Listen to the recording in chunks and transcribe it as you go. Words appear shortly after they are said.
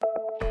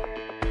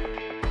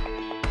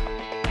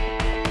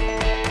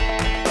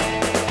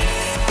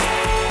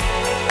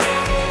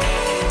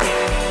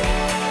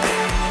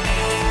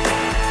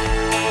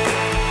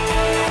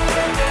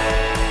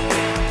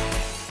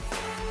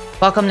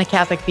Welcome to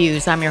Catholic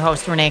Views. I'm your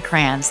host, Renee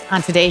Kranz.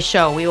 On today's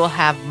show, we will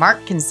have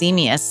Mark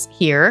Conzemius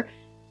here.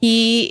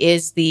 He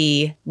is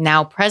the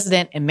now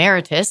president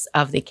emeritus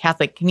of the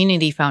Catholic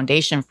Community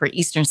Foundation for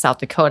Eastern South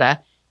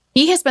Dakota.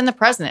 He has been the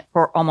president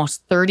for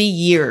almost 30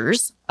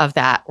 years of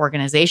that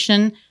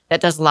organization that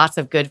does lots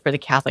of good for the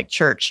Catholic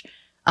Church.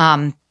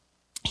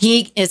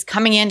 He is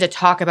coming in to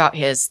talk about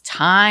his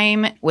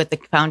time with the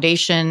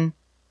foundation,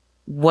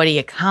 what he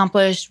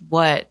accomplished,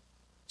 what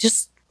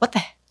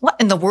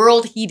in the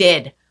world he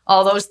did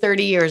all those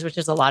 30 years, which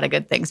is a lot of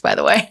good things, by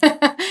the way,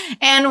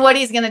 and what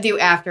he's going to do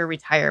after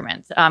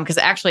retirement. Because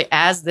actually,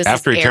 as this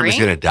after is airing, retirement,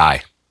 he's going to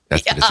die.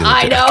 That's what he's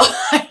I gonna know.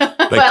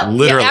 Like well,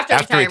 literally, yeah,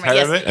 after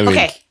retirement. Yes. I mean,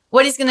 okay,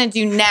 what he's going to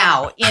do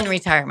now in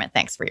retirement.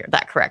 Thanks for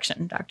that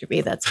correction, Dr.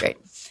 B. That's great.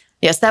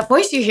 Yes, that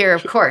voice you hear,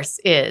 of course,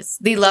 is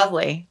the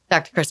lovely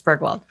Dr. Chris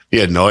Bergwald.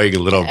 The annoying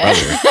little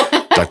brother,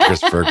 Dr.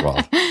 Chris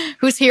Bergwald.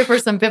 Who's here for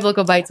some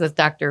biblical bites with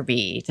Dr.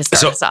 B to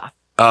start us off.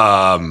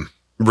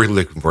 Really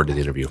looking forward to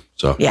the interview.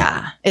 So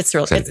yeah, it's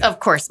real. It's, of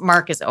course,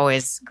 Mark is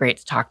always great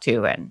to talk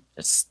to, and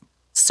just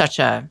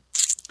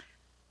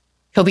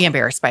he'll be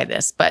embarrassed by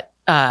this, but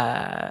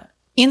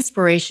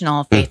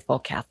inspirational, faithful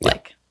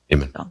Catholic. Yeah.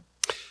 Amen. So.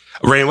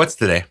 Rain, what's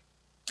today?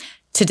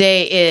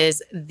 Today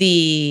is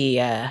the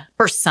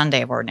first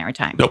Sunday of Ordinary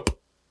Time. Nope.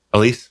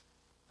 Elise?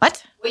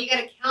 What? Well, you got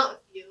to count a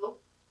few.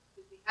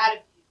 Because we had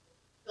a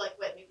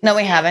few. No,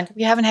 we haven't.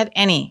 We haven't had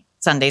any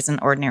Sundays in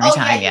Ordinary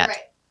Time yet. Right.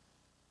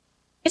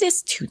 It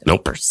is the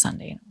first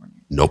Sunday in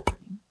Ordinary. Nope.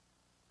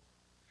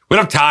 We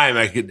don't have time.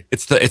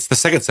 It's the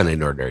second Sunday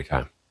in Ordinary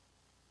Time.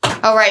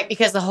 Oh, right,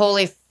 because the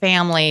Holy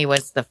Family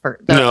was the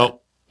first.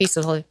 No. Feast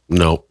of the Holy.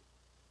 No.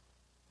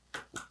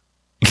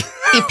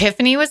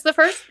 Epiphany was the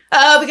first?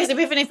 Oh, because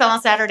Epiphany fell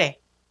on Saturday.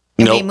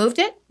 And we moved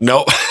it?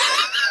 No.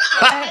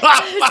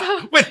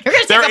 You're going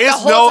to take up the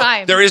whole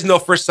time. There is no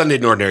first Sunday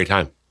in Ordinary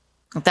Time.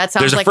 That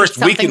sounds there's like a first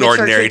week in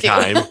Ordinary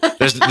Time.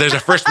 There's a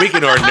first week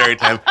in Ordinary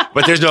Time,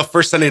 but there's no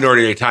first Sunday in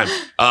Ordinary Time.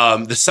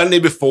 The Sunday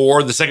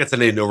before, the second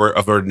Sunday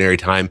of Ordinary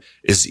Time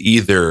is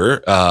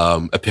either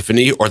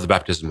Epiphany or the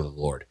Baptism of the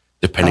Lord,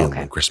 depending on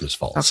when Christmas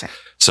falls. Okay.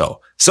 So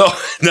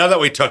now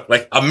that we took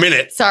like a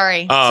minute.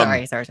 Sorry.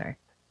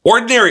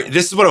 Ordinary,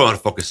 this is what I want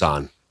to focus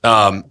on.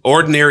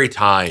 Ordinary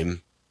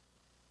Time.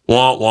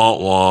 Wah, wah,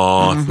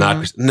 wah.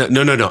 Mm-hmm. It's not,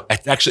 no.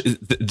 It's actually,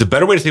 the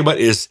better way to think about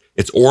it is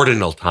it's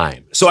ordinal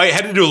time. So I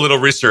had to do a little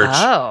research.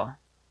 Oh.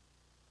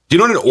 Do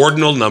you know what an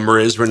ordinal number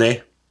is,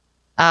 Renee?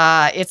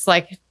 It's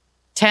like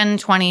 10,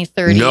 20,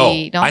 30. No,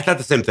 I thought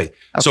the same thing. Okay.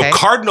 So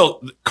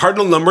cardinal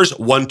numbers,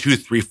 1, 2,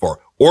 3, 4.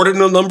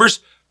 Ordinal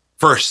numbers,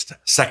 first,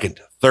 second,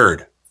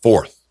 third,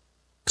 fourth.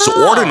 So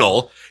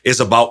ordinal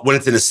is about when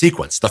it's in a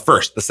sequence, the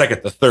first, the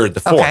second, the third, the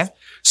fourth. Okay.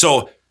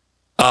 So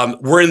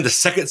we're in the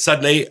second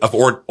Sunday of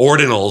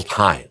ordinal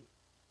time.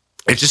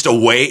 It's just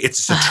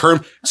it's a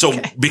term. So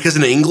because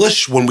in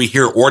English, when we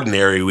hear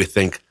ordinary, we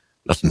think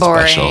nothing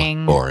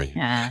special. Boring.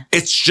 Yeah.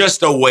 It's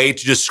just a way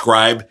to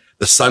describe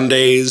the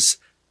Sundays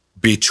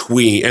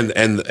between and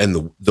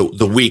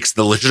the weeks,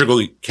 the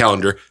liturgical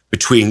calendar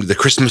between the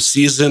Christmas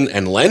season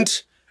and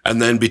Lent,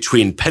 and then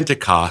between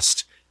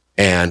Pentecost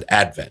and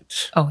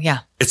Advent. Oh yeah.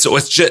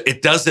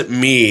 It doesn't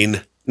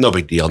mean no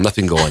big deal,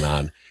 nothing going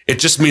on. It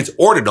just means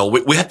ordinal.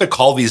 We have to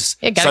call these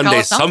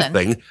Sundays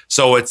something.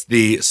 So it's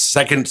the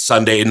second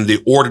Sunday in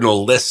the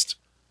ordinal list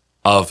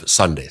of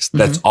Sundays.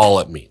 That's all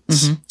it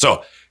means.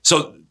 Mm-hmm.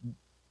 So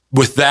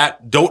with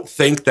that, don't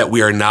think that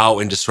we are now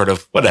in just sort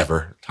of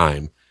whatever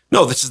time.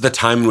 No, this is the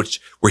time in which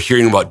we're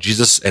hearing about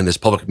Jesus and his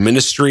public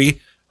ministry.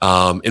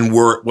 And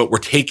we're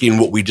taking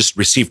what we just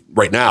received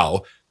right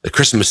now, the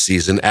Christmas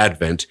season,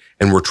 Advent,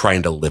 and we're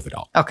trying to live it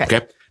out.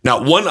 Okay. Now,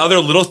 one other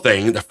little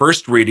thing, the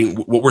first reading,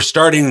 what we're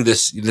starting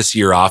this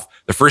year off,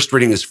 the first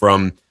reading is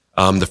from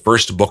the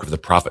first book of the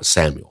prophet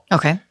Samuel.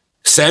 Okay.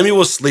 Samuel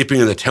was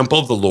sleeping in the temple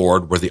of the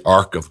Lord where the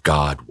ark of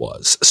God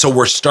was. So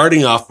we're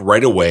starting off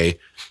right away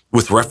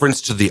with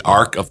reference to the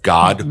ark of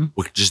God,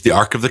 which is the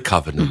ark of the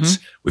covenant.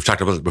 We've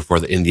talked about it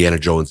before, the Indiana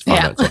Jones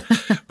found that.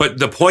 So, but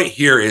the point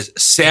here is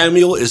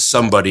Samuel is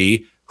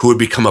somebody who would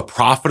become a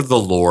prophet of the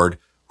Lord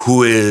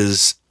who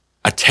is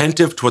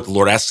attentive to what the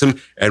Lord asks him.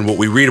 And what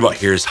we read about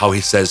here is how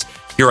he says,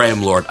 "Here I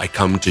am, Lord, I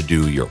come to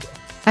do your will."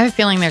 I have a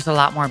feeling there's a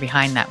lot more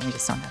behind that. We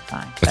just don't have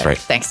time. That's right.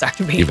 Thanks,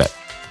 Dr. B. You bet.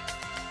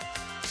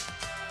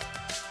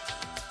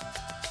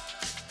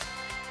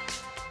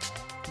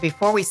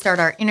 Before we start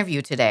our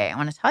interview today, I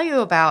want to tell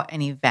you about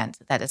an event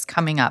that is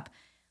coming up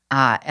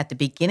at the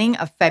beginning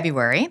of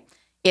February.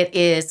 It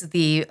is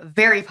the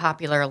very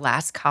popular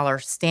Last Caller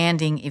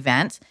Standing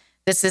event.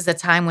 This is a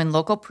time when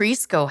local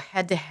priests go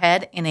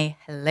head-to-head in a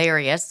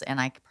hilarious,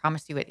 and I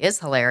promise you it is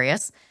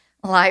hilarious,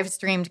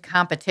 live-streamed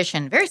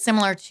competition, very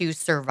similar to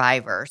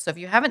Survivor. So if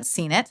you haven't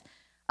seen it,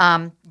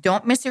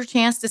 don't miss your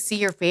chance to see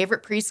your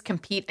favorite priests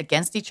compete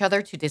against each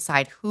other to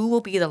decide who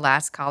will be the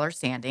last caller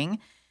standing.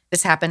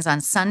 This happens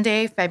on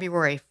Sunday,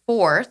 February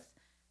 4th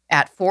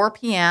at 4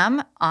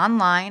 p.m.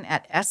 online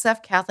at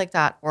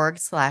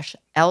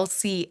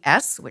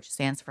sfcatholic.org/LCS, which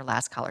stands for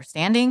Last Caller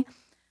Standing.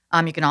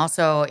 You can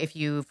also, if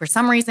you for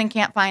some reason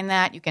can't find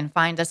that, you can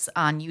find us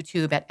on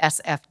YouTube at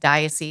SF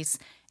Diocese,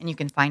 and you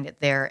can find it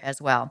there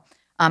as well.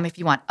 If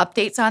you want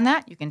updates on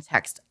that, you can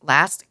text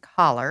last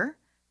caller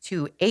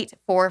to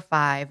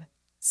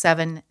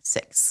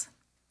 84576.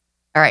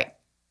 All right.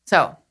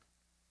 So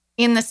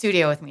in the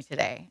studio with me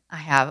today, I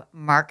have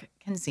Mark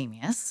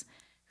Conzemius,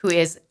 who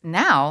is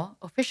now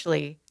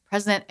officially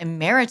President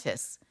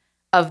Emeritus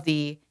of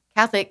the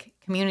Catholic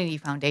Community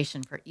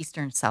Foundation for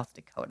Eastern South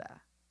Dakota.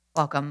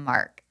 Welcome,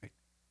 Mark.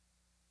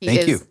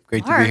 Thank you.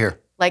 Great to be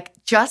here.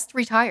 Just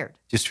retired.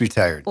 Just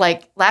retired.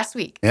 Last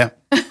week. Yeah.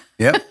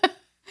 Yep.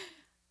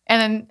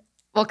 And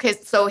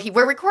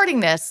we're recording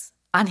this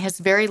on his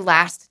very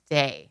last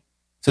day.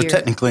 So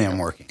technically I'm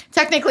working.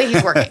 Technically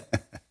he's working.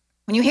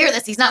 When you hear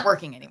this, he's not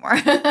working anymore.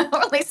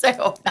 Or at least I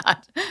hope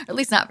not. Or at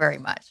least not very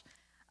much.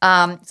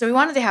 So we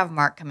wanted to have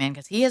Mark come in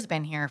because he has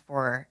been here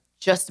for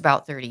just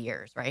about 30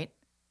 years, right?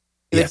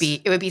 Yes.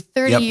 It would be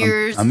 30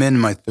 years. I'm in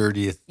my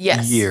 30th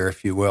year,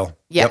 if you will.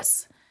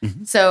 Yes. Yep.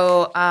 Mm-hmm.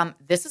 So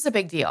this is a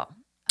big deal.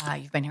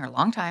 You've been here a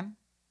long time,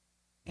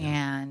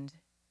 and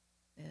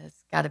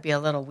it's got to be a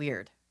little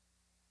weird.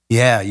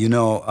 Yeah,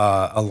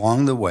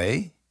 along the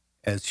way,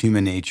 as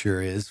human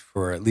nature is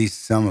for at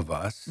least some of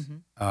us,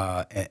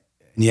 and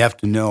you have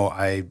to know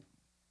I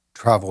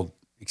traveled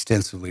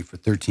extensively for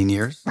 13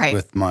 years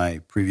with my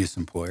previous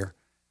employer.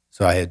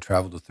 So I had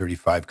traveled to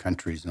 35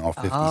 countries in all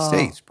 50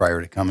 states prior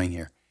to coming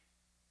here.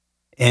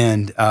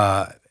 And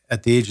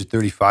at the age of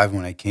 35,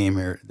 when I came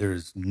here,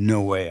 there's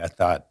no way I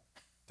thought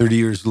 30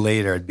 years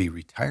later I'd be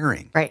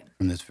retiring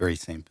from this very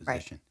same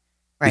position.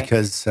 Right.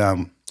 Because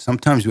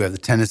sometimes you have the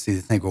tendency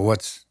to think, well,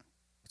 what's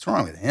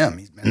wrong with him?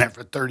 He's been there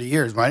for 30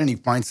 years. Why didn't he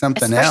find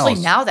something else?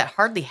 Especially now that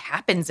hardly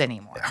happens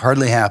anymore. It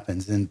hardly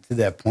happens. And to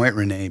that point,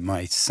 Renee,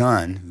 my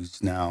son,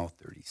 who's now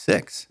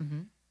 36, we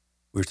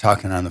were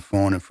talking on the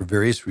phone, and for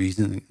various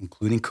reasons,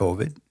 including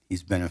COVID,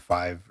 he's been in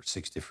 5 or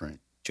 6 different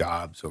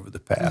jobs over the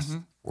past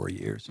 4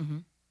 years.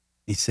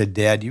 He said,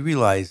 Dad, you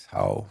realize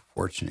how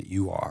fortunate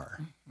you are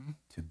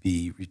to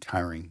be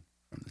retiring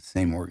from the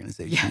same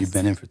organization you've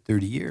been in for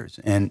 30 years.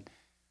 And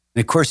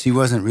of course, he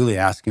wasn't really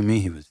asking me.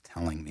 He was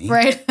telling me.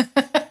 Right.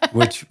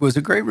 Which was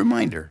a great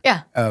reminder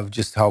of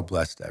just how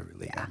blessed I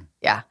really am.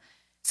 Yeah.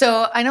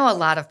 So I know a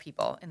lot of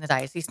people in the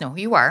diocese know who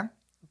you are,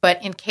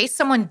 but in case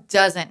someone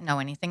doesn't know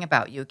anything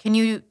about you,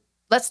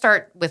 let's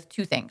start with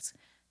 2 things.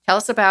 Tell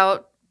us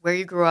about where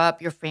you grew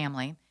up, your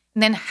family,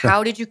 and then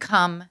how did you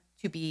come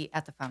to be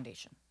at the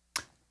foundation?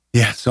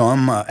 Yeah, so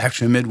I'm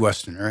actually a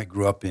Midwesterner. I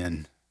grew up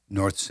in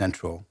north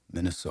central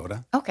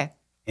Minnesota. Okay.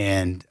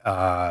 And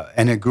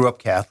I grew up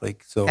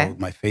Catholic, so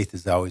my faith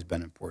has always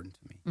been important to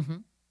me.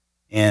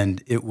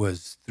 And it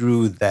was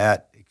through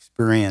that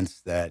experience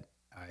that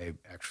I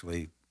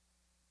actually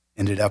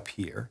ended up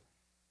here.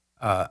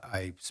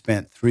 I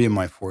spent 3 of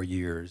my 4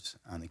 years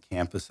on the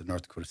campus of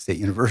North Dakota State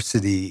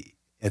University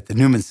at the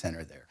Newman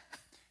Center there.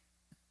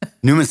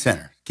 Newman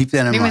Center. Keep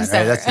that in mind,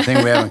 right? That's the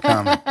thing we have in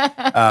common.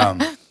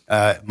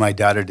 My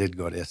daughter did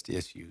go to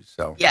SDSU,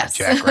 so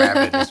Jack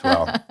Rabbit as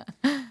well.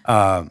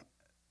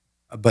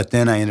 But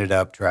then I ended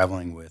up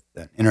traveling with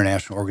an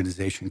international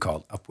organization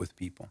called Up With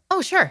People.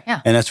 Oh, sure, yeah.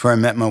 And that's where I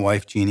met my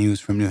wife, Jeannie, who's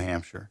from New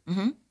Hampshire.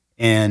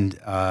 And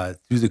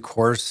through the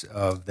course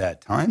of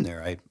that time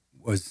there, I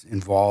was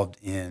involved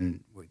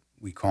in what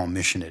we call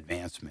mission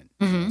advancement.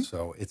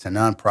 So it's a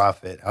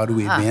nonprofit. How do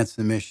we advance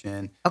the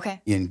mission?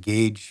 Okay. You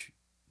engage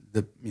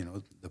the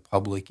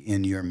public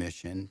in your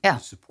mission to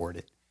support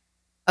it.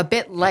 A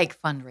bit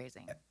like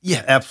fundraising.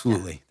 Yeah,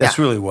 absolutely. That's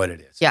really what it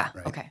is. Yeah.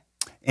 Right? Okay.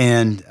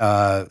 And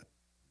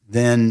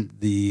then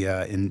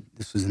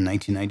this was in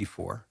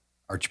 1994.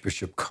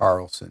 Archbishop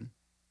Carlson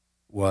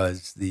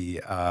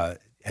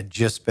had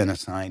just been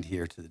assigned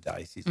here to the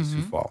Diocese of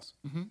Sioux Falls,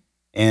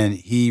 and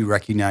he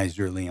recognized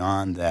early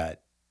on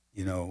that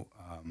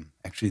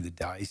actually the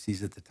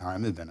diocese at the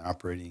time had been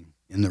operating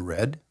in the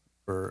red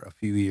for a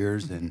few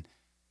years, and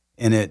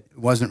it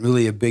wasn't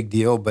really a big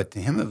deal, but to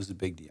him it was a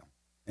big deal,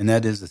 and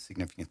that is a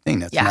significant thing.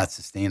 That's not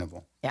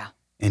sustainable. Yeah,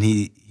 and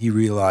he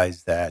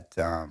realized that.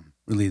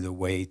 Really the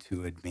way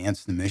to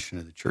advance the mission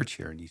of the church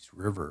here in East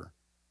River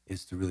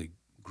is to really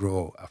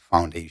grow a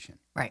foundation,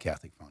 a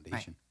Catholic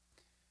foundation.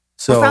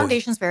 So were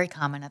foundations very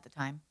common at the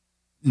time?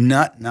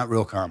 Not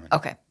real common.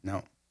 Okay.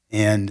 No.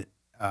 And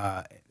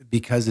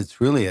because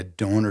it's really a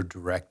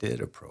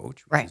donor-directed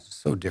approach, which is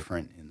so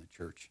different in the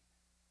church,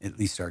 at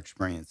least our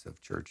experience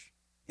of church.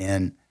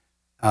 And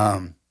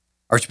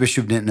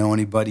Archbishop didn't know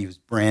anybody. He was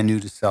brand new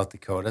to South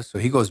Dakota. So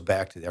he goes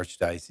back to the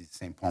Archdiocese of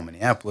St. Paul,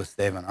 Minneapolis.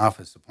 They have an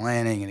office of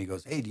planning. And he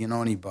goes, hey, do you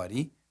know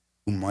anybody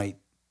who might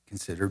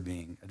consider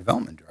being a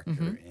development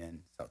director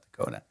in South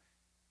Dakota?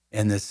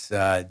 And this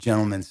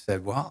gentleman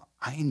said, well,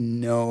 I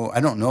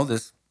don't know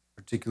this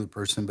particular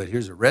person, but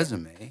here's a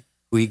resume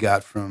who he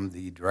got from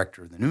the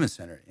director of the Newman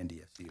Center at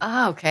NDSU.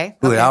 Oh, okay.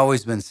 Who had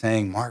always been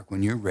saying, Mark,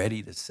 when you're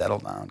ready to settle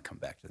down, come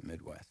back to the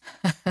Midwest.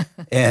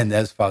 And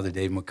that's Father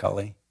Dave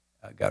McCulley.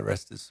 God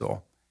rest his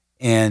soul.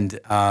 And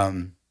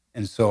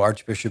so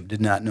Archbishop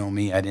did not know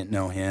me. I didn't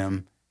know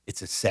him.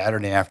 It's a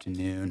Saturday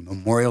afternoon,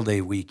 Memorial Day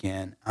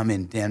weekend. I'm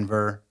in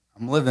Denver.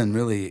 I'm living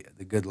really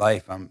the good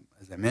life.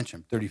 As I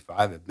mentioned, I'm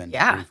 35. I've been to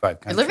 35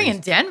 countries. You're living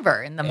in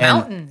Denver, in the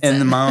mountains. In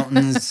the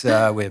mountains.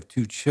 We have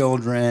 2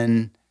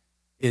 children.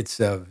 It's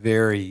a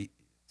very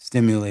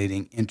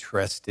stimulating,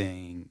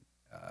 interesting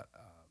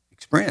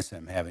experience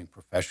I'm having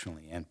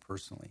professionally and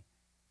personally.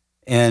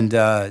 And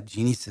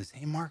Jeannie says,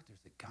 "Hey, Mark,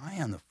 there's a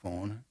guy on the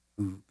phone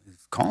who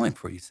is calling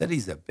for you. He said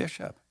he's a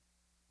bishop."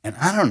 And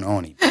I don't know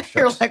any bishops.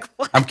 You're like,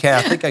 what? I'm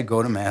Catholic. I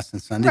go to Mass on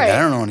Sunday, but I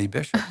don't know any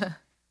bishops.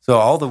 So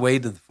all the way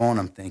to the phone,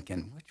 I'm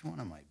thinking, which one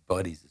of my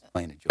buddies is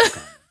playing a joke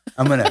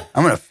on me?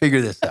 I'm gonna figure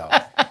this out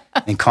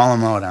and call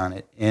him out on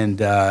it. And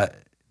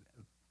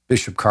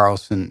Bishop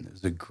Carlson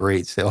is a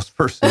great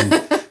salesperson,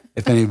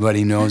 if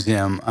anybody knows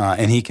him.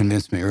 And he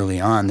convinced me early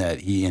on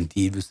that he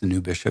indeed was the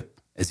new bishop,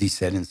 as he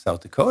said, in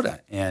South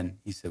Dakota. And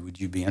he said, "Would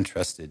you be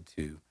interested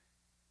to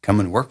come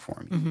and work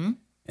for me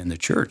in the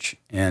church?"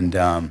 And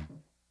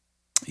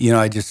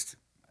I just,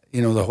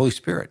 the Holy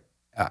Spirit.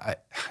 I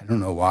don't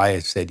know why I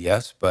said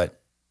yes,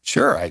 but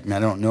sure. I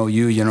don't know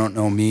you. You don't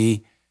know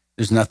me.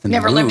 There's nothing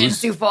Never to lose. lived in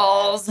Sioux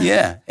Falls.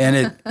 Yeah.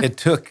 And it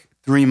took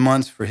 3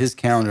 months for his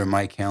calendar and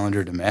my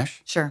calendar to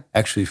mesh. Sure.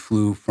 Actually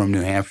flew from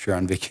New Hampshire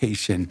on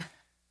vacation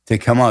to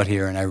come out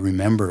here. And I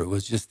remember it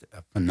was just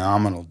a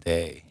phenomenal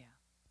day.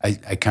 Yeah.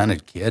 I kind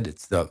of kid.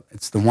 It's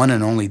the one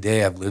and only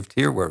day I've lived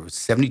here where it was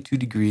 72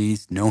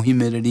 degrees, no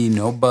humidity,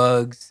 no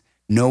bugs,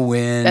 no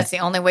wind. That's the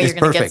only way you're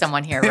going to get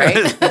someone here,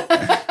 right?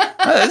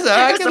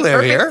 I can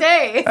live here.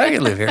 Day. I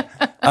can live here.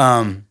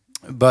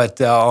 But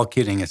all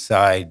kidding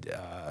aside,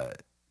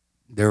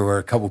 there were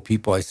a couple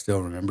people I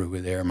still remember who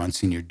were there.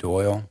 Monsignor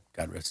Doyle,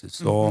 God rest his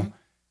soul.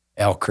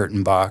 Al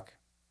Kurtenbach,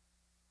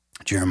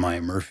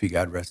 Jeremiah Murphy,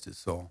 God rest his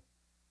soul.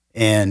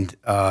 And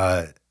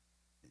I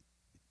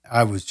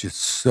was just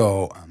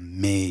so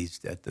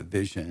amazed at the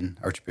vision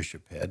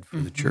Archbishop had for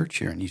the church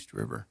here in East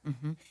River.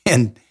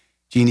 And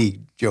Jeannie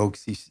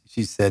jokes,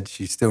 she said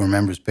she still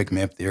remembers picking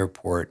me up at the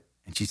airport,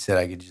 and she said,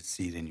 "I could just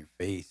see it in your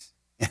face."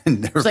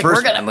 And it's like,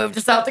 we're going to move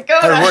to South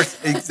Dakota.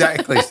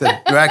 Exactly.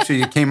 Said,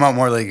 actually, it came out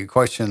more like a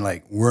question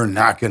like, we're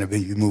not going to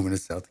be moving to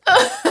South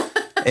Dakota.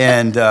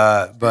 And,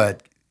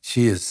 but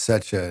she is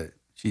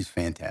she's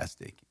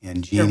fantastic.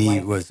 And Jeannie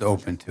was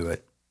open to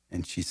it.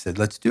 And she said,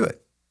 "Let's do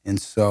it."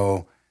 And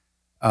so,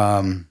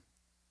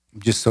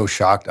 just so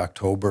shocked,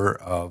 October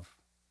of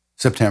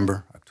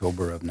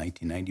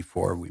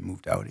 1994, we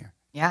moved out here.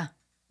 Yeah.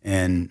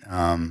 And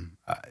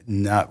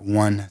not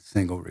one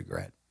single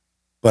regret.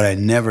 But I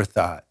never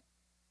thought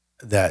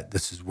that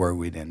this is where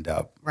we'd end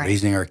up,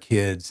 raising our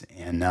kids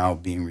and now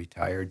being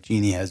retired.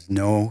 Jeannie has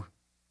no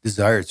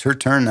desire. It's her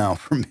turn now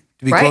to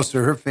be close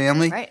to her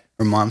family. Right.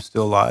 Her mom's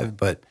still alive,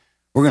 but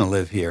we're going to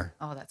live here.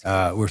 Oh, that's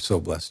good. We're so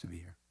blessed to be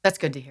here. That's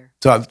good to hear.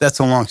 So that's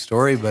a long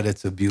story, but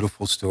it's a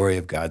beautiful story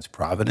of God's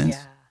providence.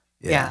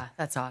 Yeah,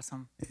 that's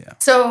awesome. Yeah.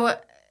 So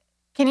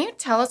can you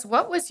tell us,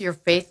 what was your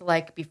faith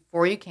like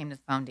before you came to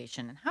the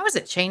foundation, and how has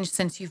it changed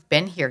since you've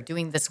been here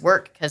doing this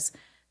work? Because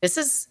this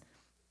is...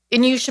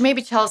 And you should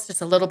maybe tell us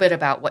just a little bit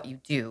about what you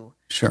do.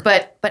 Sure.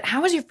 But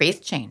how has your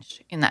faith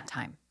changed in that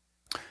time?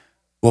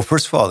 Well,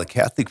 first of all, the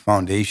Catholic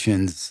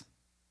Foundation's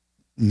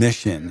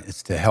mission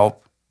is to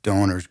help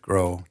donors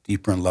grow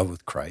deeper in love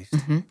with Christ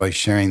by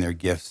sharing their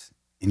gifts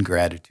in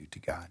gratitude to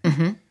God.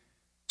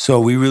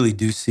 So we really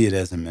do see it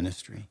as a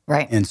ministry.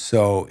 Right. And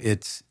so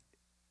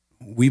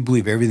we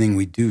believe everything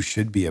we do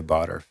should be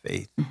about our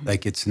faith.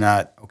 Like, it's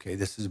not, okay,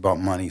 this is about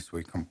money, so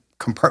we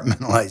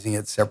compartmentalizing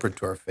it separate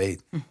to our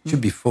faith. Should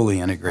be fully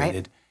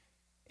integrated.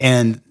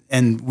 Right.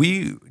 And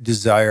we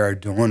desire our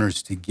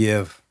donors to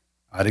give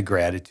out of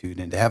gratitude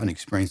and to have an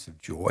experience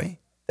of joy.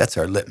 That's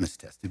our litmus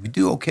test. Did we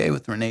do okay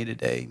with Renee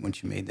today when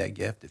she made that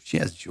gift? If she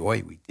has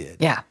joy, we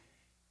did. Yeah.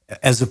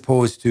 As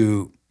opposed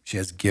to she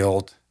has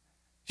guilt,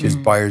 she has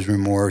buyer's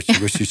remorse,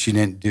 she wishes she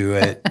didn't do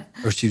it,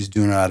 or she was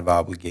doing it out of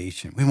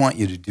obligation. We want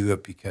you to do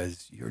it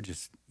because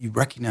you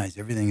recognize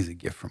everything is a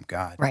gift from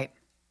God. Right.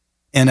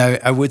 And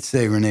I would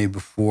say, Renee,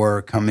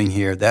 before coming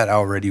here, that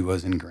already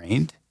was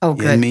ingrained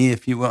in me,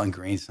 if you will.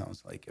 Ingrained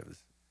sounds like it was.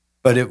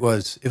 But it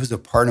was a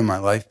part of my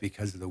life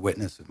because of the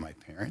witness of my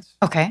parents.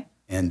 Okay.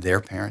 And their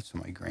parents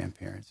and my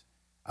grandparents.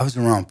 I was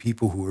around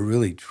people who were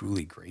really,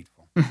 truly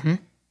grateful.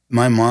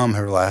 My mom,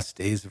 her last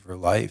days of her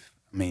life,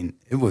 I mean,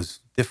 it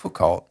was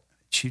difficult.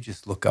 She'd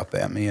just look up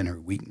at me in her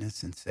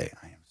weakness and say,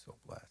 "I am so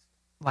blessed."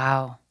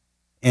 Wow.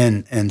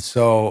 And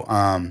so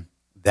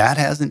that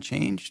hasn't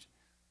changed.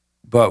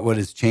 But what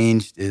has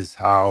changed is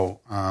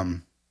how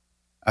I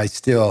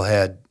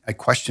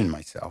questioned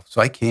myself.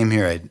 So I came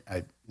here,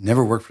 I'd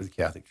never worked for the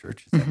Catholic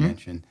Church, as I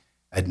mentioned.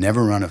 I'd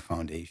never run a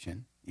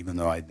foundation, even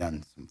though I'd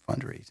done some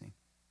fundraising.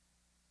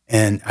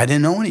 And I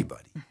didn't know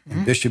anybody.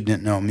 And Bishop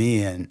didn't know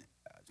me. And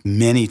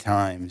many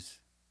times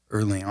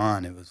early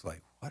on, it was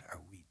like, what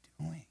are we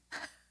doing?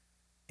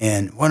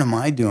 And what am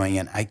I doing?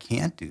 And I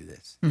can't do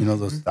this. You know,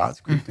 those thoughts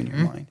creep in your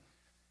mind.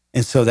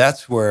 And so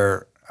that's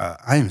where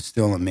I am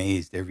still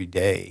amazed every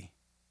day.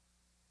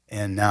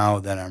 And now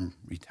that I'm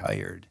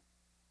retired,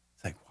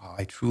 it's like, wow,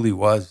 I truly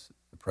was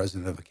the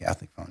president of a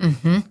Catholic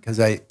foundation. Because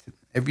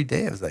every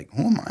day I was like,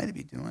 who am I to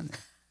be doing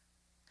this?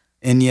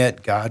 And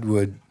yet God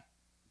would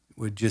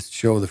just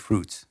show the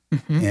fruits.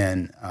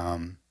 And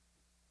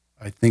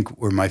I think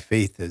where my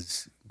faith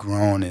has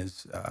grown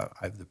is I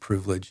have the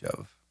privilege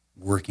of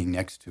working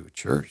next to a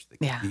church, the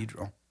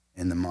cathedral,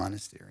 in the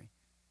monastery.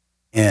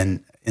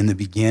 And in the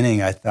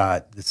beginning, I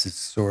thought this is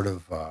sort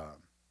of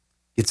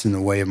gets in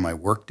the way of my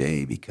work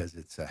day because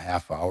it's a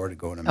half hour to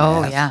go to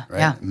Mass, in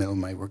the middle of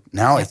my work.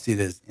 Now I see it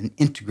as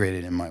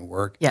integrated in my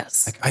work.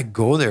 Yes. Like I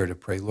go there to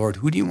pray, Lord,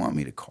 who do you want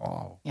me to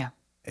call? Yeah.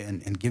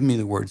 And give me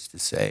the words to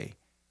say.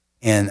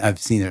 And I've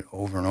seen it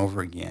over and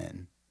over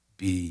again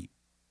be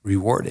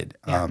rewarded.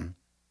 Yeah.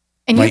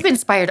 And you've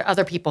inspired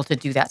other people to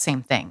do that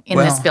same thing in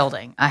this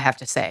building, I have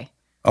to say.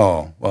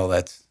 Oh, well,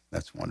 that's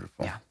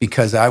wonderful. Yeah.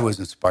 Because I was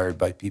inspired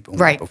by people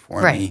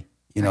before me.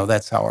 You know,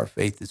 that's how our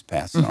faith is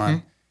passed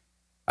on.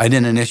 I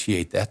didn't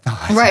initiate that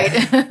thought.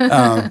 Right.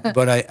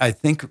 But I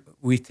think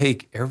we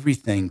take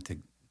everything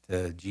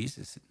to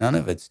Jesus. None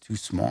of it's too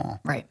small.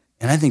 Right.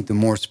 And I think the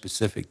more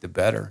specific, the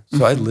better.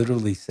 So I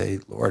literally say,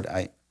 Lord,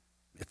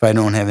 if I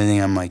don't have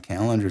anything on my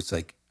calendar, it's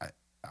like,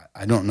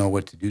 I don't know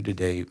what to do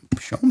today.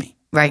 Show me.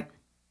 Right.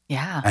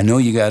 Yeah. I know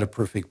you got a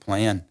perfect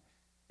plan,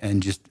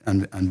 and just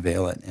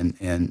unveil it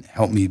and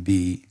help me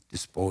be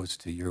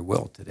disposed to your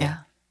will today. Yeah.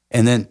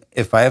 And then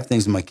if I have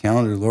things in my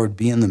calendar, Lord,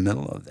 be in the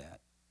middle of that.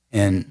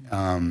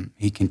 And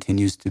he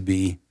continues to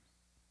be,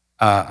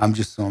 I'm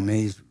just so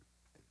amazed.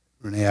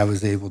 Renee, I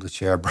was able to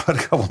share. I brought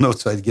a couple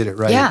notes so I'd get it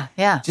right.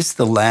 Yeah. Just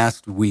the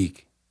last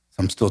week, so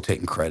I'm still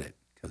taking credit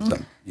because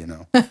I'm,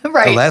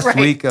 right. The last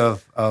week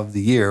of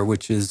the year,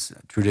 which is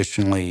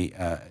traditionally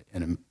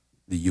in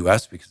the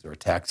U.S. because of our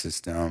tax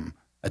system,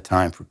 a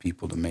time for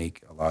people to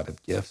make a lot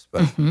of gifts.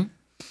 But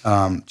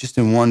just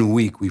in 1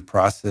 week, we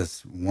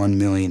processed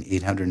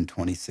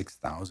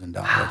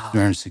 $1,826,000,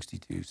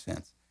 362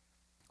 cents.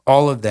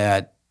 All of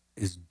that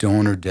is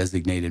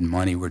donor-designated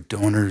money where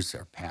donors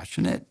are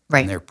passionate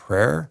in their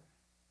prayer.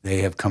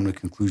 They have come to the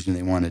conclusion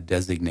they want to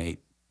designate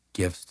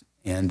gifts,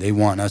 and they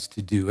want us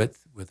to do it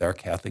with our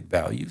Catholic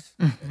values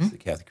as the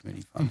Catholic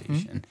Community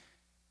Foundation.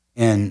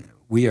 And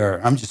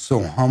I'm just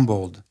so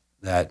humbled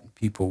that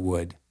people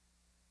would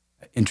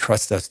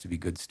entrust us to be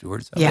good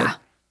stewards of it.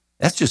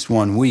 That's just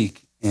 1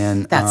 week.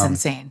 And that's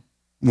insane.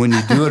 When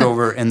you do it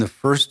over, in the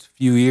first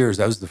few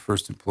years, I was the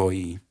first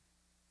employee.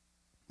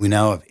 We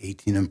now have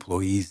 18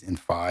 employees in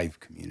 5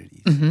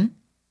 communities.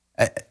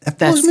 That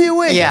blows me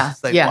away. Yeah.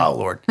 It's like, wow,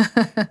 Lord.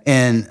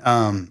 And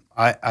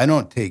I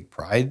don't take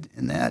pride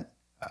in that,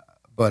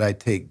 but I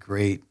take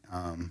great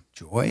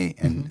joy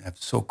and I'm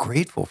so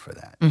grateful for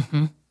that.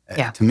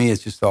 To me,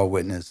 it's just all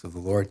witness of the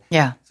Lord.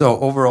 Yeah. So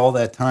over all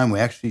that time, we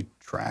actually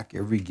track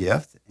every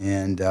gift,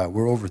 and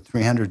we're over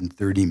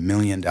 $330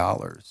 million.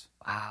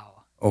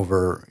 Wow.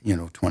 Over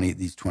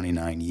these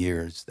 29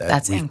 years.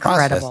 That's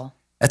incredible. Processed.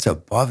 That's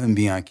above and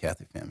beyond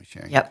Catholic Family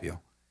Sharing. I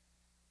feel.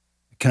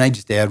 Can I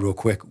just add real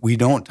quick? We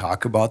don't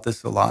talk about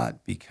this a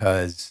lot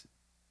because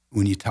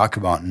when you talk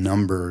about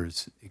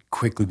numbers, it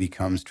quickly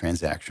becomes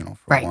transactional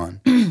for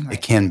one.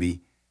 It can be.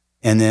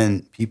 And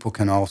then people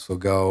can also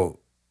go,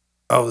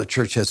 oh, the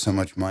church has so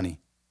much money.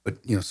 But,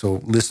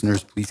 so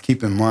listeners, please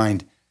keep in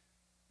mind,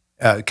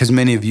 because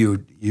many of you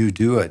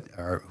do it,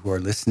 or who are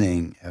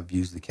listening have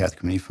used the Catholic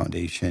Community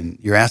Foundation.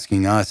 You're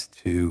asking us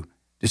to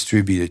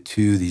distribute it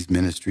to these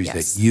ministries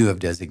that you have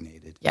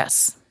designated.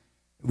 Yes.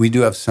 We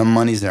do have some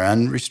monies that are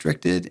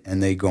unrestricted,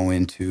 and they go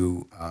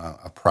into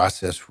a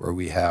process where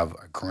we have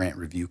a grant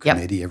review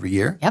committee every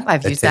year. Yep,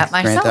 I've used that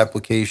myself. Grant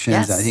applications.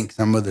 Yes. I think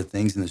some of the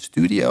things in the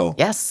studio.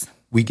 Yes.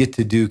 We get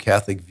to do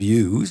Catholic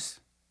Views,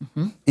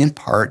 in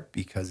part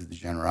because of the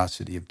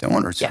generosity of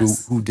donors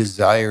who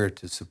desire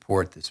to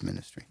support this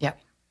ministry. Yeah.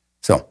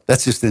 So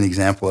that's just an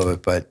example of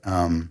it. But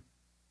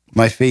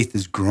my faith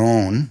has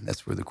grown.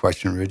 That's where the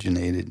question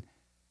originated,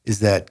 is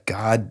that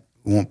God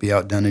won't be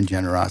outdone in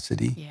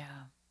generosity. Yeah.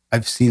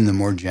 I've seen the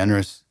more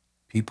generous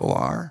people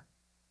are,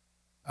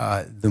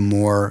 the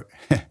more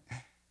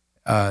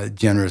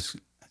generous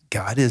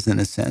God is in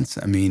a sense.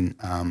 I mean,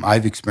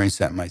 I've experienced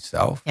that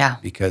myself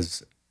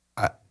because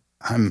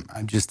I'm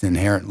just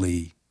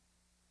inherently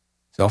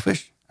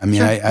selfish. I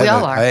mean, we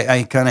all are.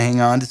 I kind of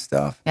hang on to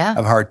stuff. Yeah. I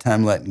have a hard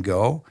time letting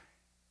go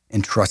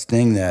and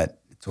trusting that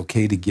it's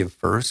okay to give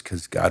first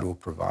because God will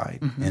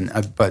provide.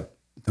 But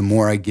the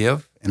more I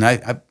give, and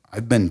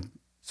I've been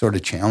sort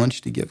of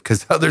challenged to give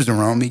because others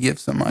around me give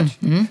so much.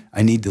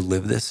 I need to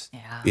live this,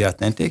 be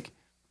authentic.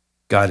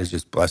 God has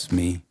just blessed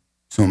me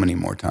so many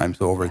more times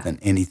over than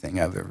anything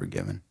I've ever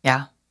given.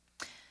 Yeah.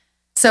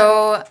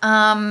 So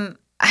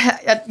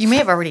you may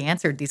have already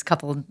answered these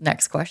couple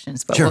next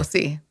questions, but we'll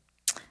see.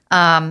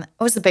 What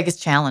was the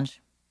biggest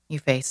challenge you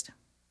faced?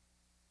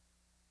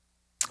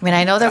 I mean,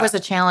 I know there was a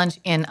challenge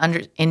in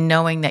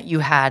knowing that you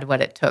had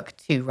what it took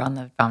to run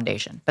the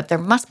foundation, but there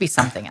must be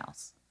something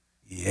else.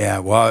 Yeah,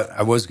 well,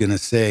 I was going to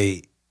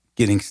say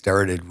getting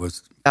started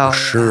was for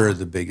sure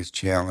the biggest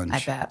challenge.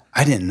 I bet.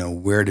 I didn't know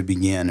where to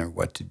begin or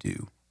what to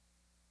do.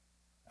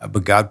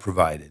 But God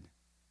provided.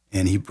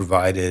 And he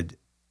provided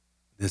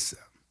this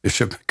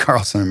Bishop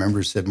Carlson, I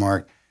remember, said,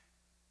 Mark,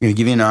 we're going to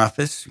give you an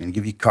office. We're going to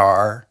give you a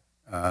car.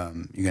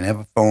 You're going to have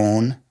a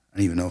phone. I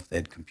don't even know if they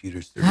had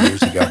computers 30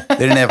 years ago. They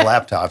didn't have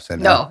laptops. I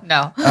know.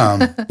 No.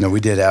 No, we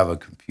did have a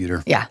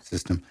computer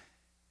system.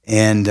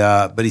 And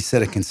but he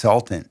said a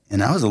consultant.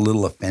 And I was a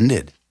little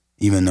offended,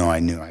 even though I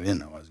didn't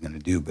know what I was going to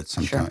do. But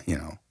sometimes,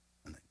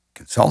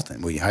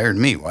 consultant, well, you hired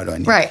me. Why do I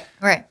need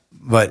Right.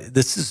 But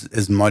this is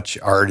as much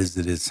art as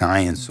it is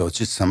science. So it's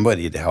just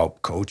somebody to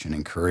help coach and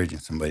encourage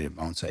and somebody to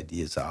bounce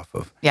ideas off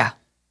of. Yeah.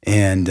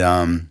 And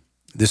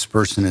this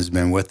person has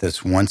been with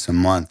us once a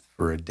month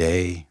for a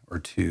day or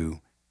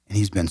two, and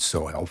he's been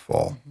so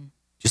helpful,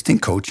 just in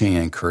coaching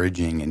and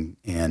encouraging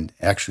and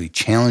actually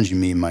challenging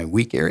me in my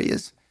weak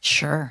areas.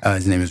 Sure.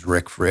 His name is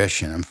Rick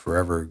Frisch, and I'm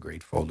forever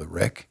grateful to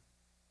Rick.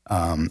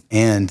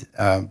 And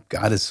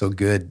God is so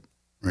good,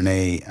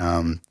 Renee.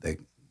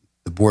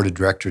 The board of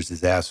directors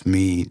has asked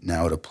me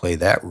now to play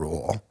that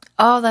role.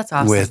 Oh, that's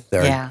awesome. With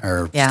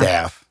our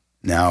staff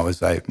now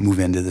as I move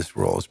into this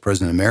role as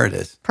president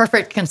emeritus.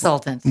 Perfect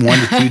consultant. 1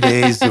 to 2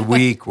 days a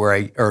week or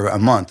a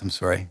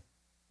month,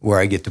 where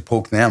I get to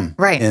poke them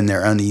in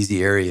their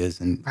uneasy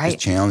areas and just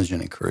challenge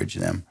and encourage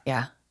them.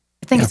 Yeah.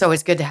 I think it's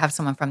always good to have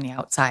someone from the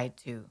outside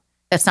too,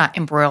 that's not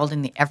embroiled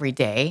in the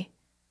everyday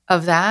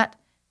of that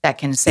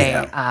can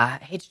say,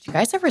 hey, did you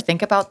guys ever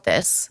think about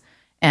this?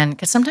 And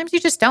because sometimes you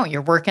just don't.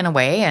 You're working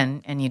away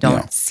and you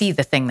don't see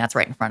the thing that's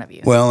right in front of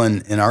you. Well,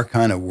 in our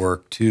kind of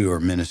work too,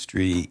 or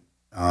ministry,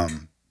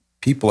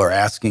 people are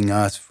asking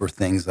us for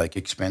things like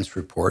expense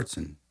reports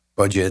and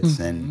budgets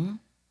and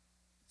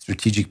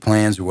strategic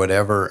plans or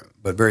whatever,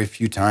 but very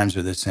few times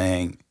are they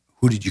saying,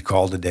 who did you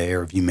call today,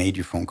 or have you made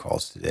your phone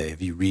calls today?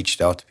 Have you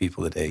reached out to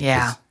people today?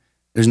 Yeah.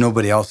 There's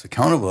nobody else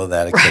accountable to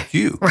that except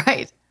you.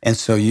 Right. And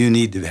so you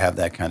need to have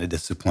that kind of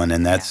discipline,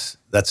 and that's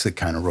the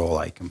kind of role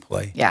I can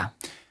play. Yeah.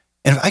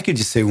 And if I could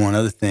just say one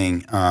other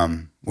thing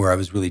where I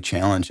was really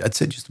challenged, I'd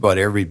say just about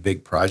every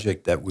big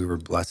project that we were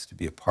blessed to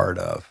be a part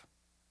of,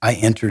 I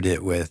entered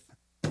it with,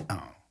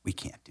 we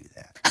can't do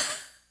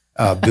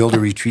that. Build a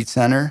retreat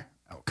center?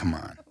 Oh, come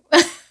on.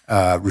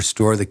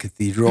 Restore the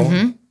cathedral?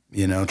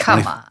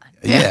 Come on.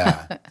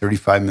 Yeah,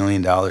 $35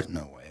 million?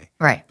 No way.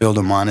 Right. Build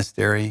a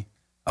monastery,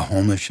 a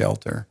homeless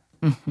shelter.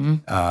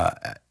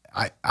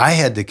 I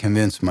had to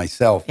convince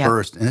myself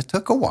first, and it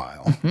took a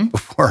while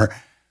before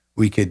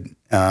we could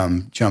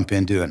jump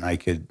into it and I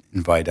could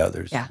invite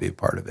others to be a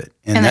part of it.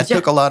 And that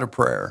took a lot of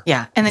prayer.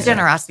 Yeah, and the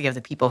generosity of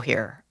the people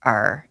here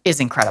is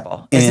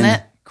incredible, isn't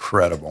it?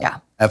 Incredible. Yeah.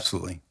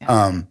 Absolutely.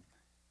 Yeah.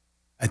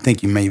 I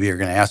think you maybe are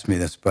going to ask me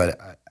this,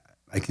 but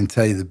I can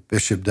tell you the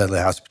Bishop Dudley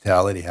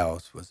Hospitality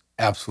House was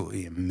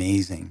absolutely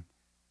amazing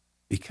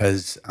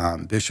because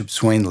Bishop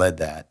Swain led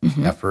that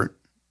effort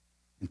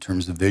in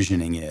terms of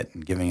visioning it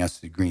and giving us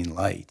the green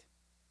light.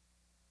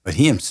 But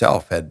he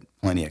himself had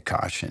plenty of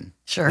caution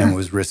and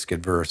was risk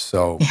adverse.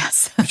 So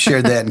we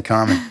shared that in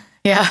common.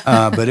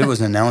 But it was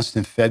announced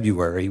in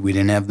February. We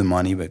didn't have the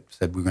money, but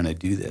said we're going to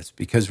do this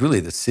because really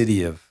the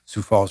city of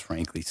Sioux Falls,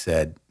 frankly,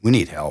 said we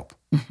need help.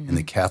 And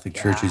the Catholic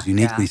Church is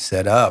uniquely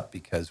set up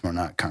because we're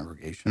not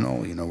congregational.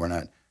 We're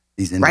not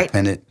these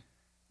independent.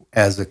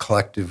 As a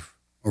collective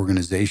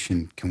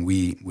organization,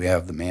 we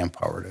have the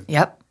manpower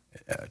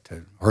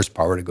to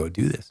horsepower to go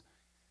do this.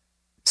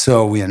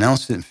 So we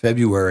announced it in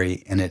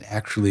February, and it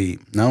actually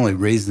not only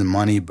raised the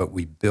money, but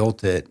we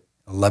built it.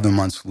 11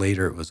 months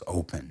later, it was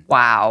open.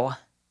 Wow.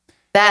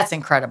 That's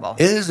incredible.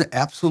 It is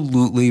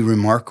absolutely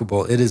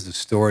remarkable. It is the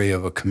story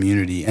of a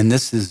community, and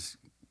this is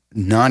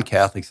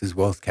non-Catholics as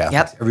well as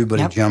Catholics.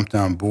 Everybody jumped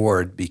on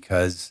board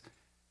because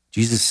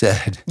Jesus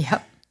said,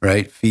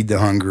 right, feed the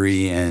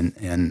hungry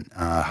and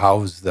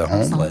house the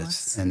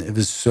homeless. And it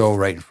was so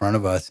right in front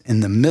of us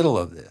in the middle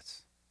of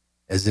this,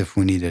 as if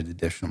we needed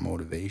additional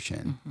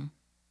motivation.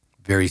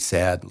 Very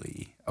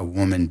sadly, a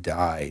woman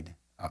died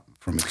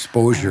from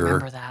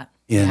exposure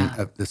in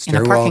the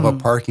stairwell of a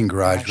parking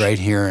garage right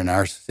here in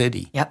our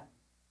city.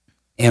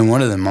 And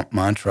one of the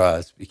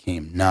mantras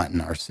became, not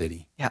in our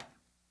city.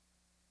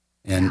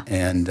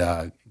 And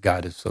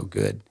God is so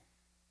good.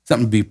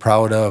 Something to be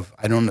proud of.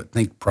 I don't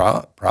think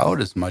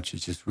proud as much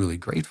as just really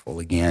grateful.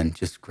 Again,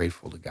 just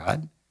grateful to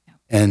God.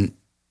 And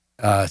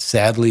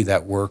sadly,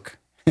 that work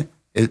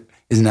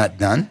is not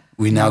done.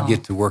 We now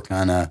get to work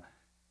on a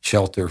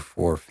shelter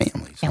for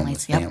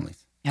homeless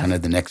families. Kind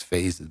of the next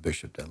phase of the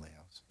Bishop Dudley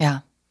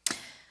House.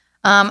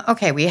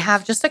 Okay, we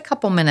have just a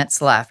couple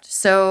minutes left.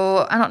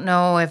 So I don't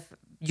know if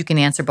you can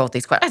answer both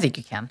these questions. I think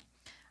you can.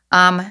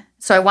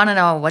 So I want to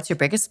know, what's your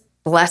biggest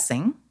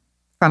blessing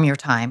from your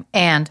time,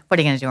 and what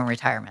are you going to do in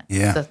retirement?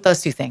 So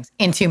those two things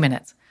in 2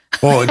 minutes.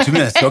 Oh, in 2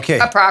 minutes. Okay.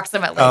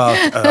 Approximately.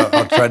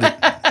 I'll try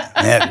to.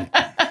 Man,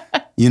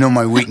 you know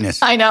my weakness.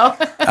 I know.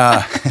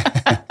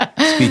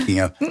 Speaking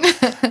of,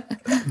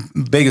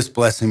 biggest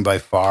blessing by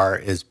far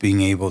is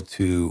being able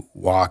to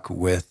walk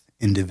with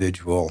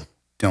individual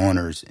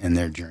donors in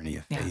their journey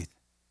of faith.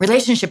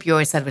 Relationship, you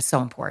always said, was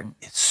so important.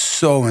 It's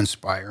so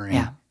inspiring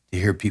to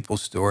hear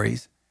people's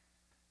stories.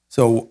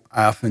 So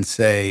I often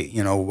say,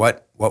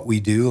 what we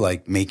do,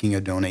 like making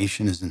a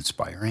donation, is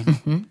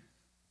inspiring.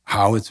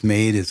 How it's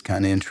made is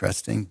kind of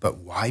interesting, but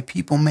why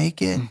people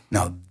make it,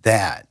 now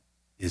that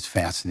is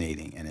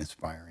fascinating and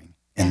inspiring.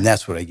 And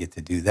that's what I get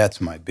to do. That's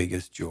my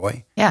biggest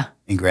joy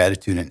and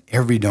gratitude. And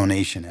every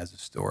donation has a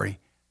story.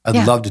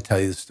 I'd love to tell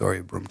you the story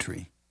of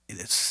Broomtree. It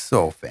is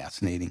so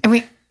fascinating.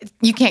 And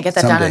you can't get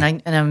that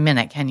done in a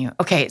minute, can you?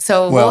 Okay,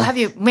 so we'll have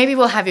you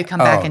come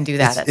back and do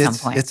that at some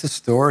point. It's a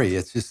story.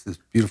 It's just this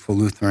beautiful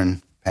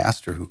Lutheran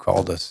pastor who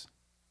called us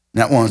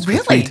not once,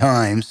 but 3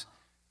 times,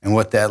 and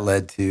what that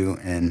led to.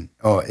 And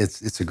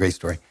it's a great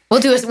story.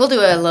 We'll do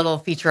a little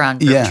feature on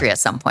Broomtree at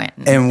some point.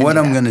 And what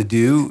I'm going to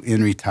do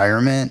in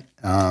retirement,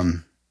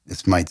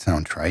 this might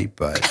sound trite,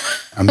 but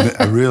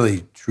I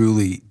really,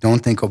 truly don't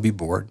think I'll be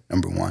bored,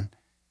 number one.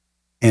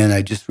 And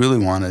I just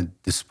really want to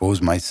dispose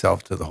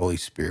myself to the Holy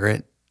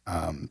Spirit,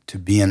 to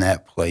be in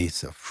that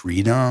place of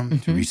freedom,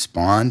 to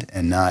respond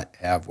and not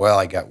have,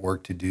 I got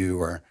work to do,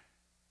 or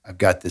I've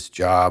got this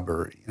job,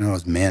 or,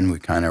 as men, we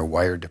kind of are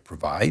wired to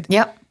provide.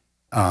 Yep.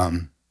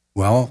 In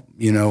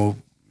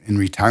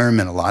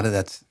retirement, a lot of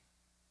that's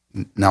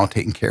now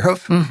taken care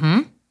of.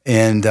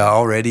 And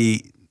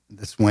already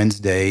this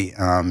Wednesday,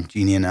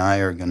 Jeannie and I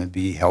are going to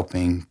be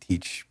helping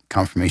teach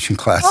confirmation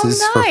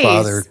classes for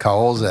Father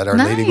Cowles at Our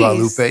Lady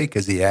Guadalupe,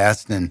 because he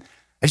asked, and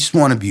I just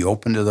want to be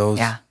open to those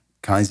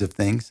kinds of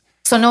things.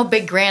 So no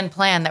big grand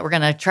plan that we're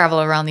going to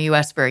travel around the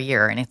U.S. for a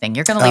year or anything.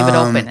 You're going to leave it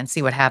open and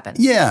see what happens.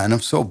 Yeah, and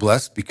I'm so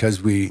blessed because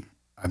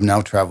I've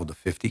now traveled to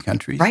 50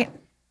 countries. Right.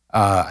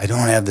 I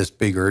don't have this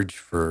big urge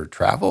for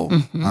travel.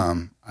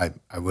 I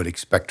would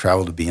expect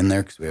travel to be in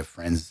there because we have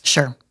friends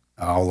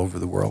all over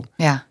the world.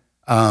 Yeah.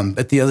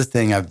 But the other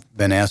thing I've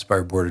been asked by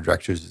our board of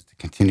directors is to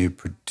continue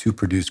to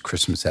produce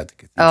Christmas at the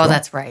Cathedral. Oh,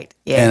 that's right.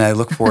 Yeah. And I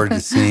look forward to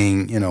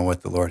seeing,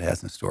 what the Lord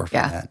has in store for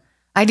that.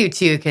 I do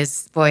too,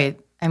 because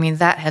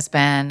that has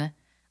been,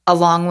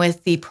 along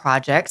with the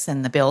projects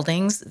and the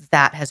buildings,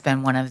 that has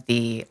been one of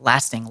the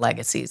lasting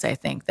legacies, I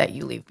think, that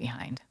you leave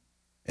behind.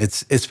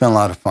 It's been a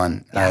lot of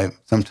fun.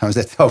 Sometimes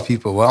I tell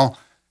people,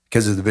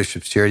 because of the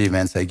Bishop's charity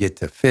events, I get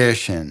to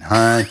fish and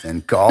hunt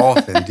and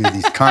golf and do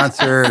these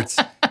concerts.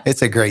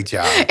 It's a great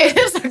job. It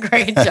is a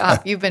great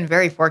job. You've been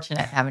very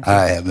fortunate, haven't you?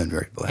 I have been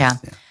very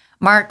blessed. Yeah.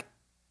 Mark,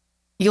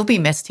 you'll be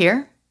missed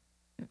here,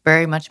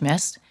 very much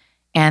missed.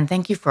 And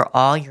thank you for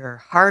all your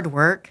hard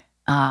work,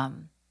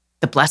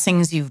 the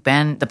blessing you've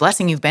been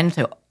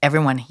to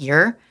everyone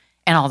here,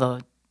 and all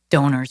the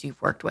donors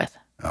you've worked with.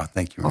 Oh,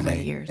 thank you, over Renee.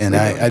 the years. And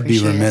I'd be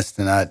remiss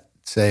to not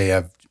say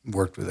I've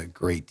worked with a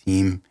great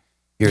team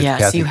here at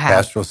the Catholic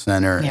Pastoral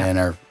Center and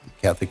our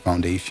Catholic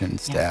Foundation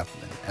staff.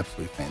 Been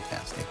absolutely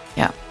fantastic.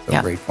 Yeah.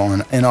 So grateful.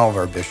 And all of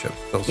our bishops.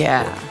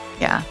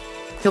 Yeah.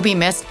 You'll be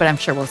missed, but I'm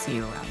sure we'll see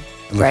you around.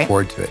 I look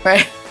forward to it.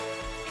 Right.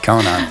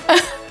 Count on it.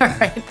 All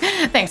right.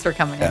 Thanks for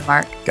coming in,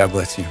 Mark. God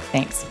bless you.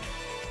 Thanks.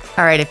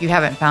 All right. If you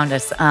haven't found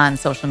us on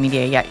social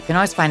media yet, you can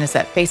always find us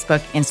at Facebook,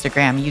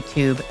 Instagram,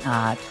 YouTube,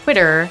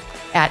 Twitter,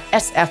 at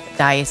SF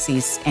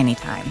Diocese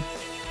anytime.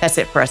 That's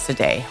it for us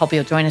today. Hope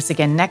you'll join us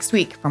again next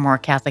week for more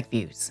Catholic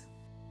Views.